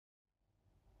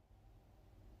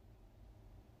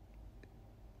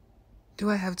Do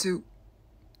I have to?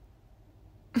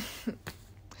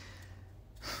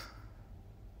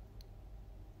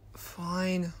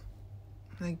 Fine.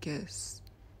 I guess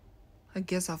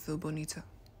I'll feel bonita.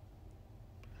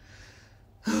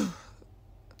 Well,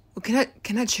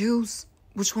 can I choose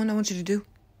which one I want you to do?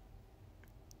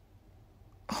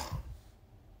 Oh.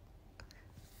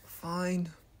 Fine.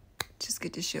 Just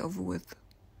get this shit over with.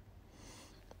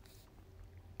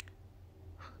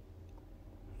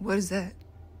 What is that?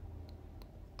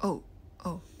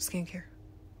 Oh, skincare.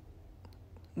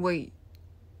 Wait,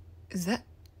 is that?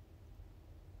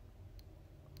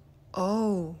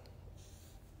 Oh.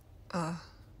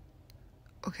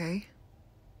 Okay.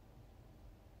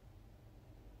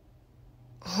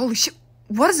 Holy shit,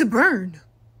 what does it burn?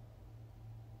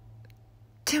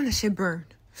 Damn, that shit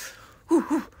burned.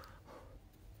 Whew.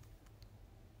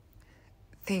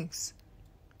 Thanks.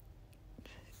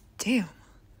 Damn.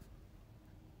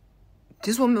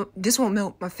 This won't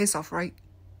melt my face off, right?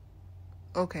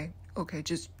 Okay,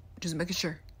 just making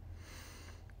sure.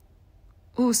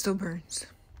 Ooh, it still burns.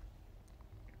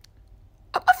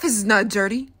 My face is not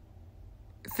dirty.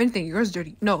 If anything, yours is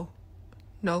dirty. No.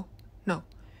 I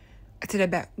take that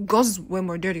back. Girls is way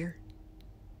more dirtier.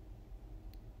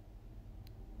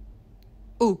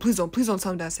 Ooh, please don't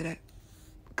tell him that I said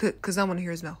that. Cause I want to hear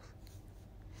his mouth.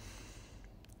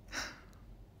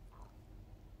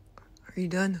 Are you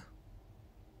done?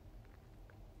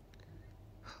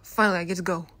 Finally, I get to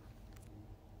go.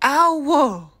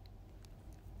 Ow!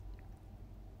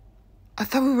 I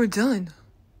thought we were done.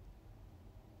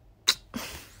 Oh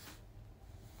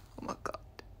my god.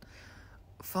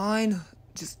 Fine.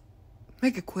 Just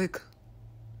make it quick.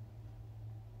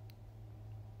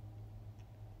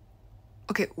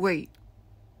 Okay, wait.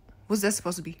 What's that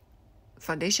supposed to be?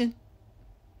 Foundation?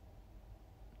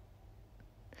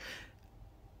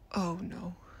 Oh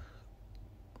no.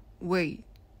 Wait.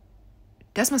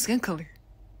 That's my skin color.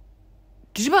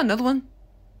 Did you buy another one?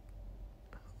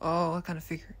 Oh, I kind of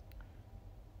figured.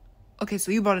 Okay,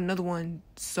 so you bought another one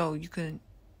so you couldn't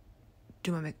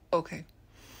do my makeup. Okay.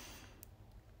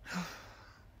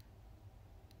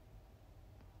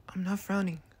 I'm not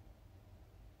frowning.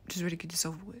 Just ready to get this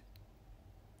over with.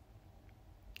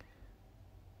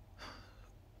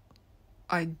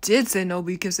 I did say no,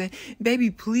 but you kept saying, baby,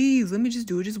 please, let me just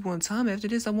do it just one time. After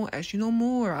this, I won't ask you no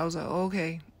more. I was like,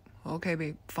 okay,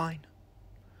 babe, fine.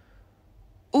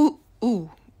 Ooh,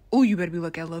 you better be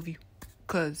lucky I love you.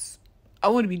 Because I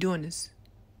wouldn't be doing this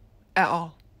at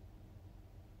all.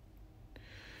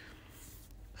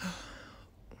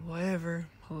 Whatever,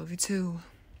 I love you too.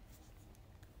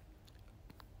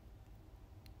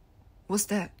 What's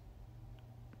that?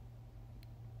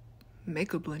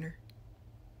 Makeup blender.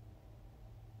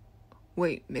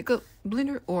 Wait, makeup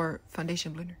blender or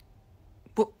foundation blender?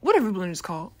 Whatever blender is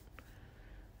called.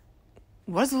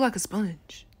 Why does it look like a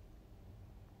sponge?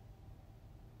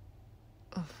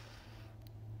 Ugh.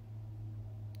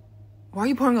 Why are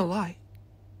you pouring a lot?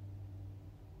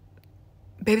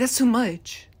 Baby, that's too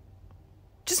much.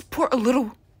 Just pour a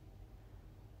little.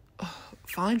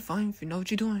 Fine. If you know what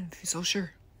you're doing, if you're so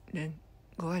sure, then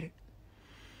go at it.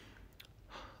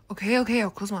 Okay,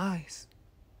 I'll close my eyes.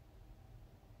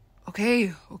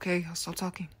 Okay, I'll stop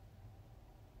talking.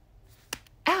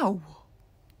 Ow!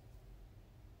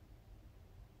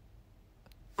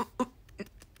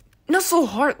 Not so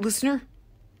hard, listener.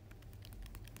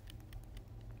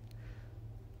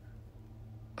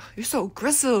 You're so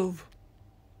aggressive.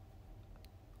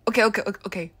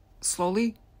 Okay.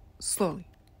 Slowly.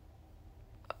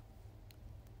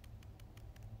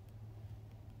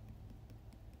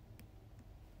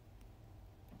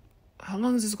 How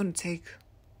long is this gonna take?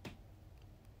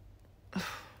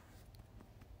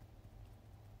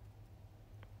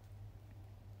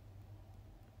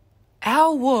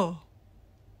 Ow!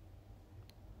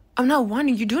 I'm not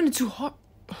whining. You're doing it too hard.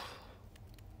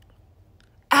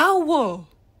 Ow!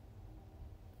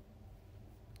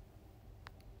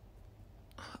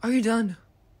 Are you done?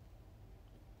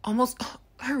 Almost.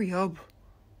 Hurry up.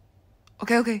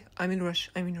 Okay. I'm in a rush.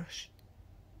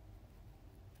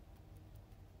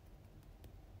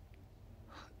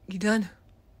 You done?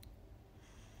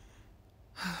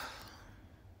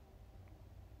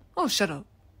 Oh, shut up.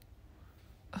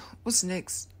 What's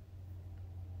next?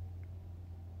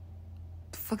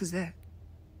 The fuck is that?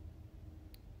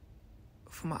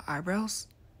 For my eyebrows?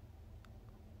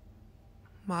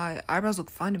 My eyebrows look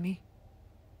fine to me.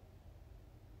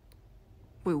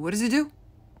 Wait, what does it do?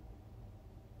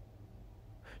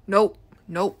 Nope.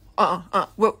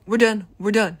 We're done.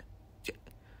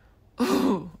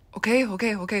 Oh, okay.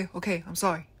 I'm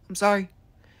sorry.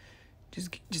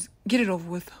 Just get it over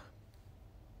with.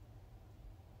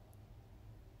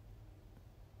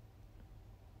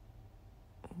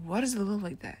 Why does it look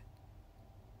like that?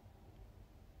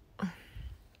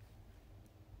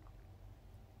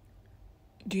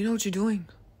 Do you know what you're doing?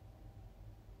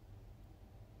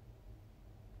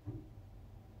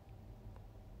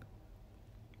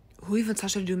 Who even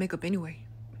taught you to do makeup anyway?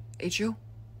 H.O.?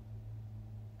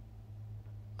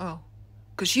 Oh.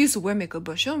 Because she used to wear makeup,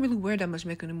 but she don't really wear that much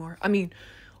makeup anymore. I mean,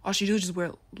 all she do is just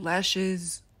wear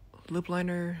lashes, lip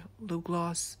liner, lip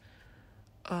gloss.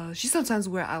 She sometimes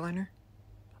wear eyeliner.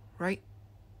 Right?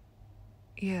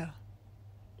 Yeah.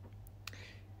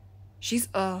 She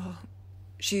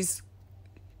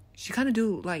kind of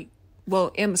do, like,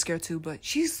 well, and mascara too, but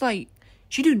she's, like,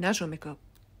 she do natural makeup.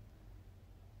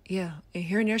 Yeah, and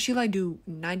here and there, she, like, do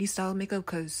 90s style makeup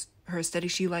because her aesthetic,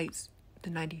 she likes the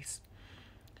 90s.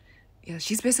 Yeah,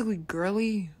 she's basically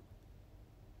girly,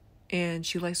 and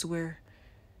she likes to wear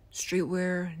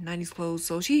streetwear, 90s clothes,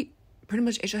 so she pretty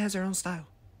much actually has her own style.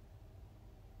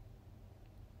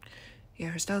 Yeah,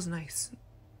 her style's nice.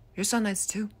 Your style nice,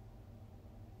 too.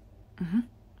 Mm-hmm.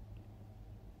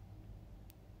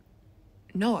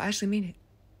 No, I actually mean it.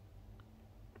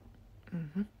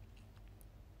 Mm-hmm.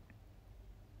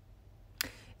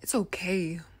 It's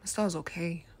okay. My style's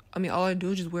okay. I mean, all I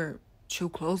do is just wear chill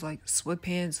clothes like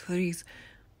sweatpants, hoodies.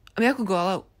 I mean, I could go all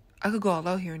out. I could go all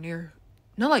out here and there.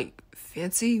 Not like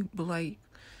fancy, but like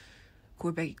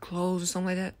wear baggy clothes or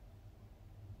something like that.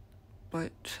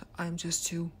 But I'm just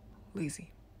too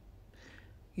lazy.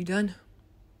 You done?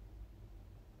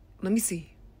 Let me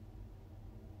see.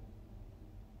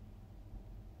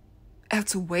 I have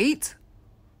to wait?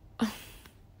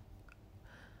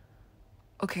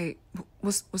 Okay,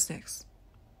 what's next?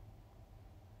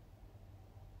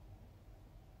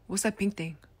 What's that pink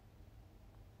thing?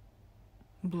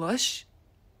 Blush?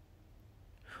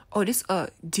 Oh, this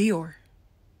Dior.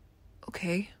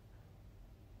 Okay.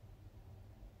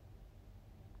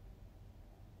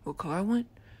 What color I want?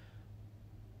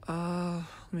 Let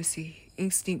me see.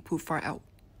 Instinct Poof Far Out.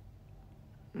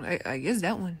 I guess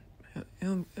that one. It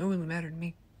don't really matter to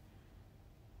me.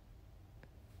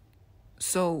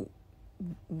 So,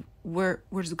 where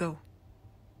does it go?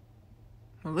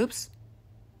 My lips?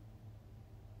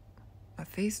 My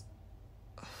face?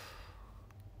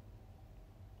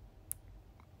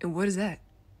 And what is that?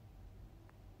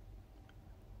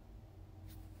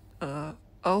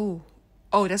 Oh.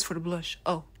 Oh, that's for the blush.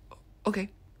 Oh, okay.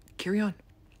 Carry on.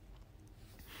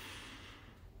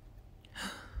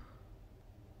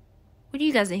 What are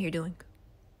you guys in here doing?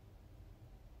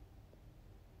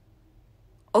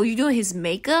 Oh, you doing his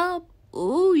makeup?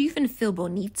 Ooh, you finna feel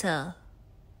bonita.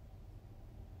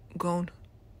 Gone.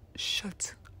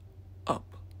 Shut up.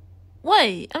 What?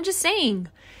 I'm just saying.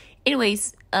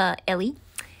 Anyways, Ellie,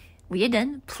 we are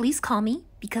done. Please call me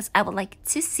because I would like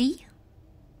to see.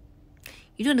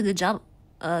 You're doing a good job,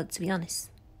 to be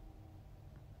honest.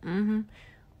 Mm-hmm.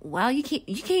 Wow, you can't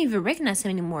even recognize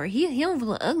him anymore. He don't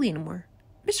look ugly anymore.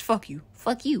 Bitch, fuck you.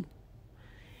 Fuck you.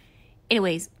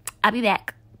 Anyways, I'll be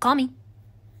back. Call me.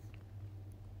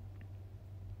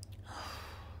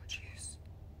 Jeez.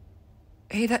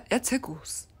 Hey, that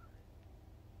tickles.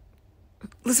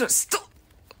 Listen, stop.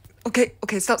 Okay,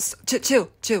 stop.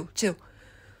 Chill.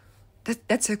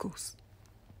 That tickles.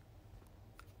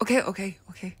 Okay.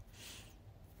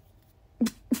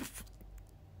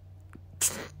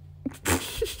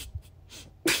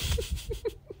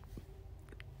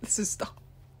 This is stop.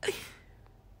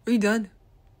 Are you done?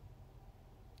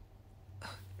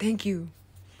 Thank you.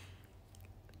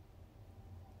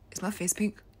 Is my face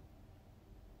pink?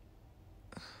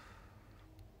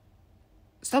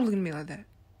 Stop looking at me like that.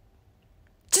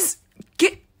 Just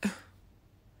get...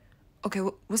 Okay,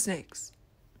 what's next?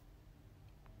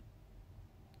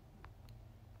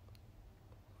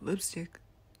 Lipstick.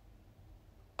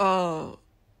 Oh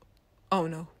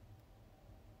no.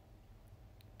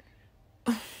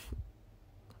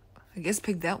 I guess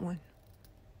pick that one.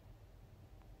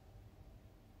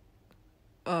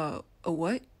 A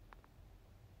what?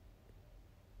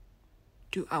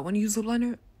 Do I want to use lip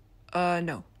liner?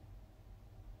 No.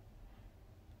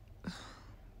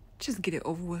 Just get it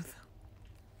over with.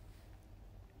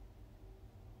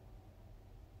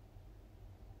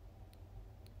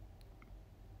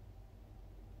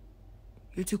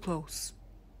 You're too close.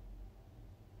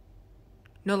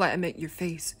 No, like I meant your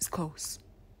face is close.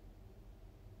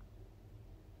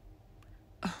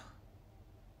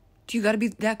 Do you gotta be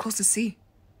that close to see?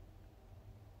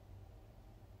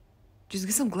 Just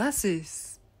get some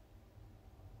glasses.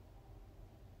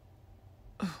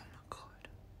 Oh my God.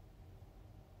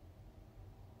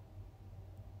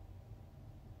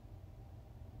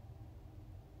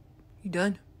 You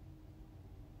done?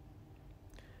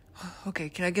 Okay,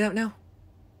 can I get up now?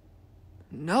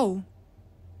 No.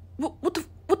 What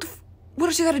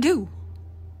does she gotta do?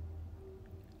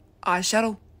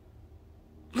 Eyeshadow?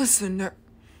 Listen,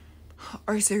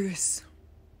 are you serious?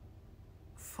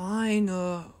 Fine,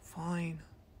 fine.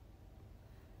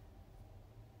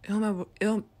 It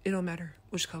don't matter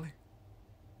which color.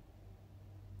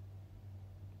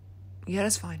 Yeah,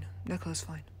 that's fine. That color's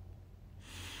fine.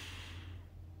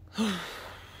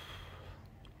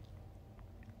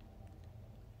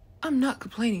 I'm not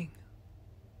complaining.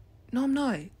 No, I'm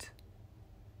not.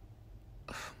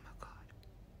 Oh my God.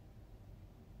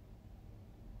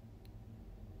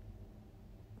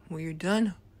 When you're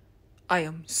done, I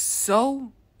am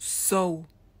so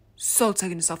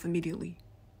taking this off immediately.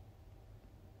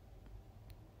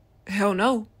 Hell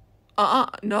no.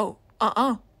 No.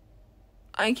 I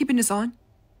ain't keeping this on.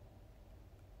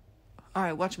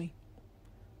 Alright, watch me.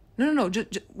 No.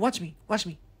 Just watch me. Watch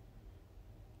me.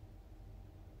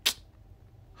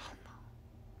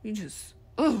 You just...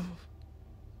 Ugh.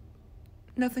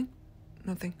 Nothing.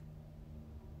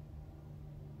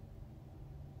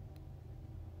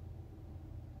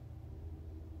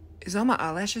 Is that my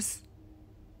eyelashes?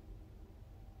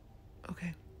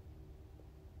 Okay.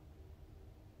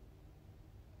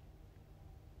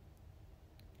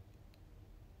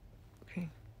 Okay.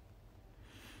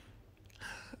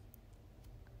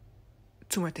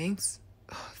 2 more things.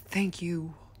 Oh, thank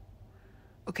you.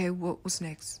 Okay, what's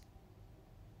next?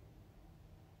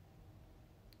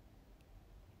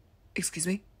 Excuse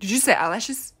me? Did you say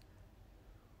eyelashes?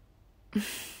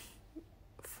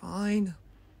 Fine.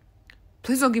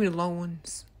 Please don't give me the long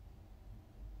ones.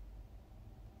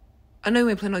 I know you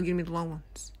ain't planning on giving me the long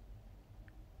ones.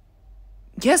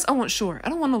 Yes, I want short. I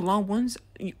don't want no long ones.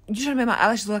 You trying to make my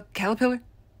eyelashes look like a caterpillar?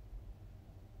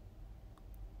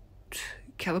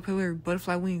 Caterpillar,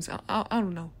 butterfly wings. I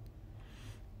don't know.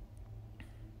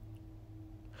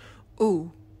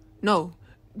 Ooh, no.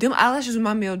 Them eyelashes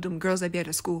remind me of them girls that be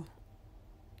at school.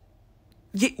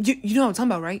 You know what I'm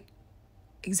talking about, right?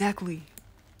 Exactly.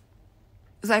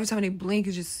 It's like every time they blink,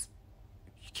 it's just...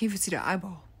 You can't even see their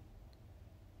eyeball.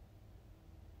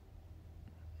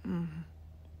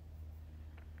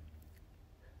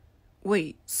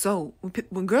 Wait, so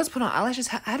when girls put on eyelashes,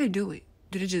 how do they do it?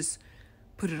 Do they just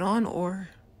put it on or...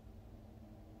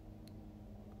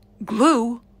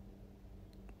 Glue?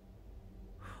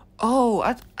 Oh,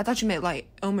 I thought you meant like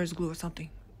Elmer's glue or something.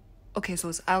 Okay, so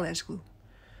it's eyelash glue.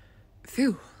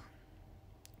 Phew.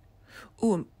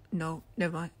 Ooh, no,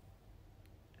 never mind.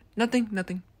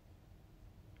 Nothing.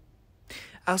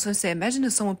 I was gonna say, imagine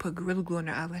if someone put Gorilla Glue on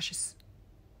their eyelashes.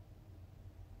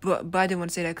 But I didn't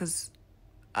want to say that because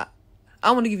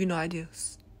I want to give you no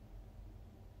ideas.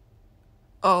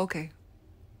 Oh, okay.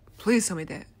 Please tell me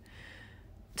that.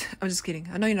 I'm just kidding.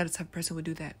 I know you're not the type of person who would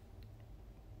do that.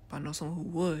 But I know someone who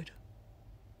would.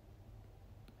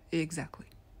 Exactly.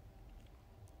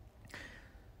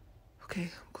 Okay,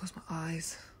 close my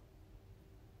eyes.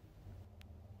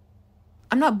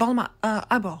 I'm not balling my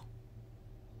eyeball.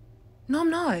 No, I'm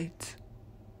not.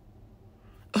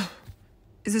 Ugh.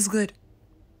 Is this good?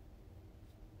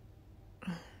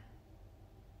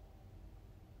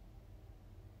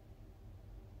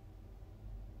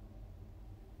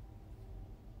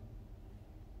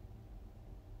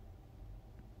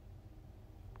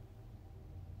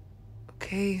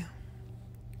 Okay.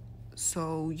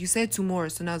 So you said 2 more,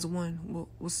 so now it's 1.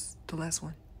 What's the last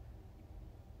one?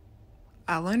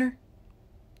 Eyeliner?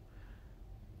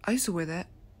 I used to wear that.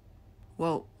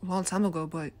 Well, a long time ago,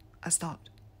 but I stopped.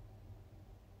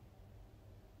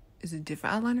 Is it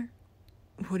different eyeliner?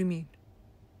 What do you mean?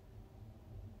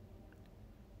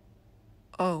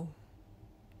 Oh,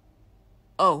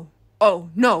 no,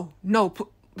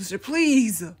 Mr.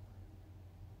 Please.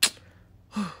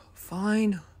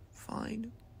 Fine.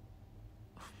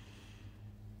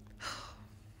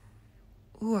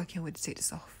 Ooh, I can't wait to take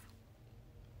this off.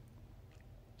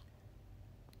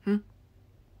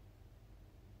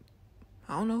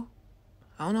 I don't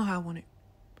know how I want it.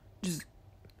 Just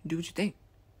do what you think.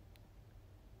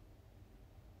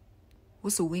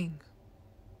 What's a wing?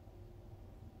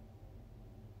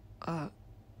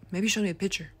 Maybe show me a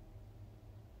picture.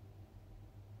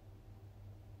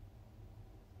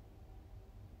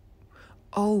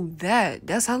 Oh,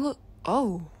 that's how it look.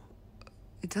 Oh,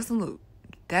 it doesn't look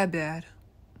that bad,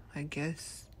 I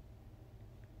guess.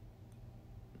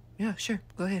 Yeah, sure.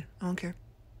 Go ahead. I don't care.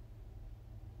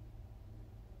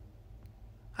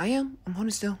 I am. I'm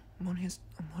holding still. I'm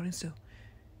holding still.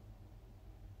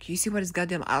 Can you see why this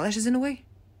goddamn eyelash is in the way?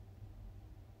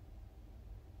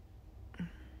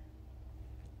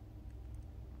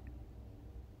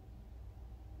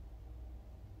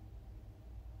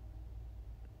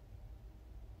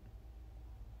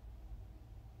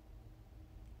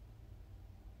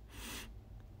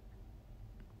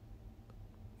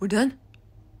 We're done?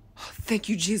 Oh, thank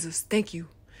you, Jesus. Thank you.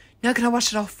 Now can I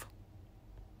wash it off?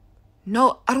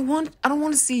 No, I don't want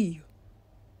to see.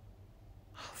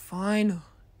 Fine.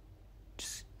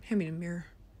 Just hand me the mirror.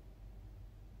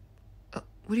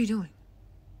 What are you doing?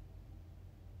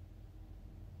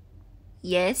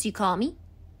 Yes, you call me?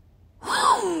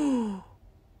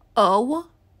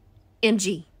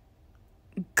 OMG.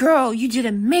 Girl, you did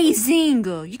amazing.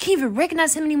 You can't even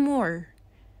recognize him anymore.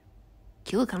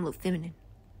 Killua kind of look feminine.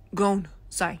 Gone.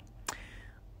 Sorry.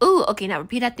 Ooh, okay, now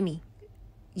repeat after me.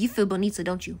 You feel bonita,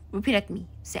 don't you? Repeat after me.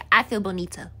 Say, I feel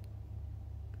bonita.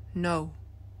 No.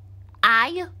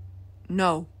 I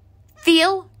No.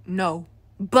 feel No.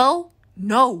 bonita.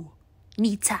 No.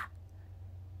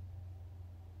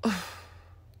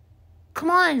 Come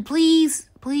on, please.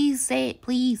 Please say it,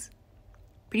 please.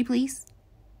 Pretty please.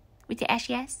 With your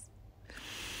ashy ass.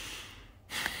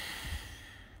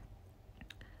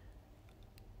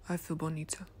 I feel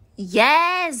bonita.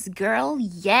 Yes, girl.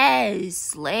 Yes.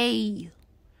 Slay.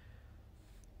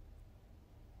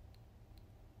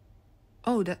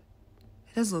 Oh, it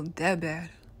doesn't look that bad.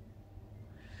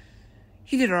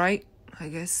 You did alright, I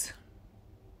guess.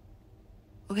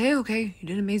 Okay, you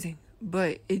did amazing.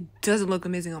 But it doesn't look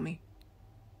amazing on me.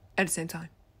 At the same time.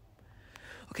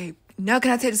 Okay, now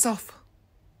can I take this off?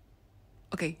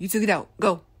 Okay, you took it out.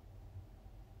 Go.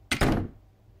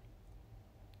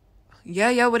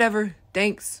 Yeah, whatever.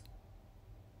 Thanks.